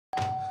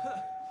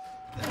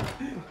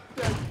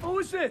Who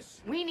is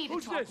this? We need to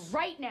talk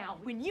right now.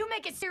 When you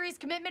make a serious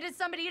commitment to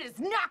somebody, it is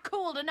not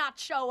cool to not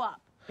show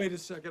up. Wait a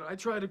second. I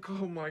tried to call.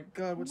 Oh my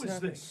God, what's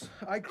happening? This?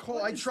 I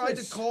tried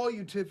to call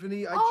you,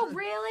 Tiffany.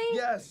 Really?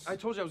 Yes. I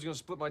told you I was going to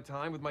split my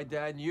time with my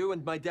dad and you,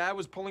 and my dad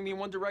was pulling me in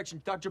one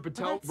direction. Dr.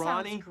 Patel, That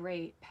Ronnie. sounds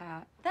great,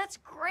 Pat. That's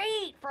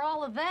great for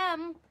all of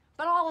them,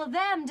 but all of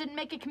them didn't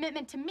make a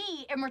commitment to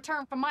me in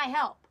return for my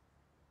help.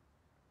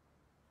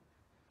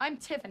 I'm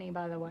Tiffany,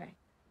 by the way.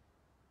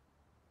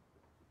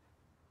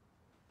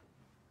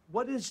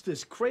 What is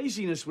this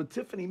craziness with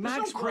Tiffany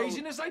Maxwell? There's no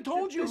craziness. I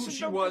told you who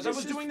she was. I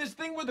was doing this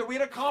thing with her. We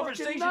had a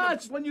conversation.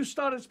 Nuts. When you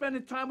started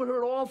spending time with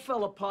her, it all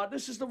fell apart.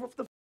 This is the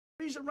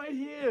reason right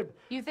here.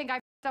 You think I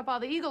f***ed up all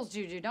the Eagles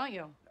juju, don't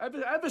you?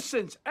 Ever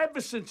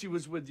since he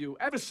was with you,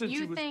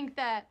 You think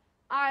that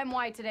I'm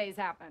why today's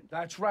happened?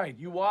 That's right.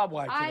 You are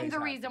why today's I'm the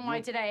reason why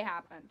today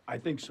happened. I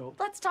think so.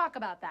 Let's talk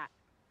about that.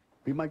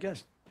 Be my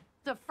guest.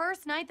 The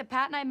first night that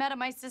Pat and I met at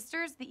my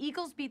sister's, the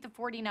Eagles beat the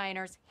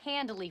 49ers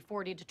handily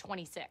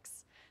 40-26.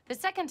 The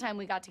second time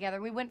we got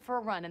together, we went for a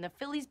run, and the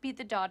Phillies beat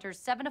the Dodgers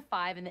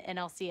 7-5 in the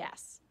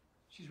NLCS.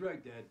 She's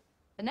right, Dad.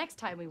 The next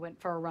time we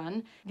went for a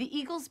run, the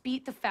Eagles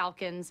beat the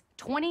Falcons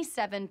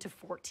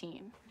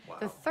 27-14. Wow.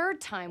 The third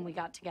time we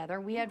got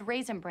together, we had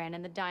Raisin Bran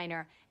in the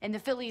diner, and the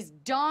Phillies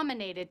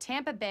dominated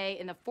Tampa Bay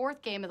in the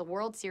fourth game of the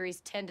World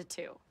Series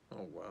 10-2.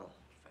 Oh, wow.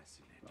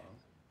 Fascinating.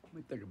 Let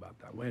me think about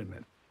that. Wait a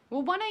minute.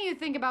 Well, why don't you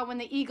think about when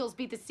the Eagles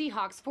beat the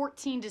Seahawks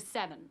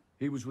 14-7?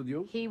 He was with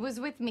you? He was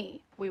with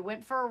me. We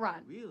went for a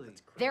run. Really?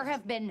 There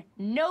have been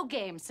no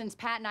games since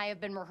Pat and I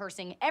have been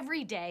rehearsing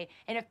every day,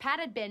 and if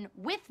Pat had been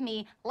with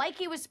me like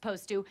he was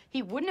supposed to,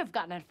 he wouldn't have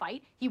gotten in a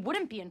fight. He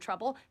wouldn't be in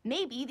trouble.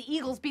 Maybe the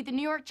Eagles beat the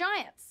New York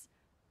Giants.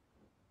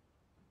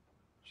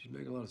 She's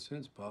making a lot of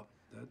sense, Pop.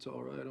 That's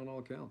all right on all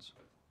accounts.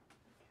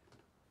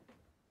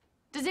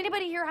 Does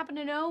anybody here happen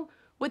to know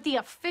what the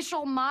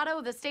official motto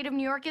of the state of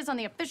New York is on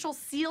the official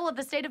seal of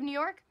the state of New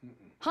York?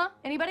 Huh?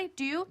 Anybody?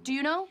 Do you? Do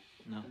you know?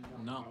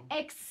 No.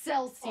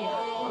 Excelsior.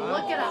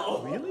 Look it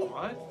up. Really?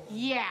 What?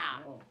 Yeah.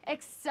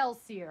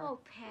 Excelsior. Oh,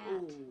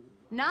 Pat.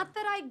 Not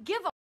that I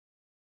give a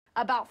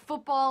about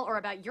football or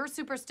about your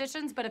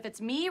superstitions, but if it's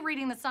me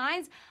reading the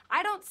signs,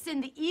 I don't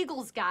send the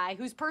Eagles guy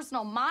whose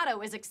personal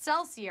motto is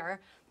Excelsior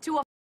to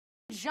a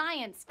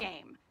Giants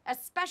game,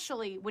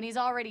 especially when he's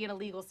already in a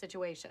legal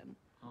situation.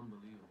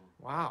 Unbelievable.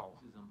 Wow.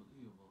 This is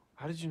unbelievable.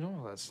 How did you know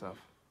all that stuff?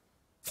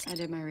 I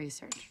did my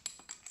research.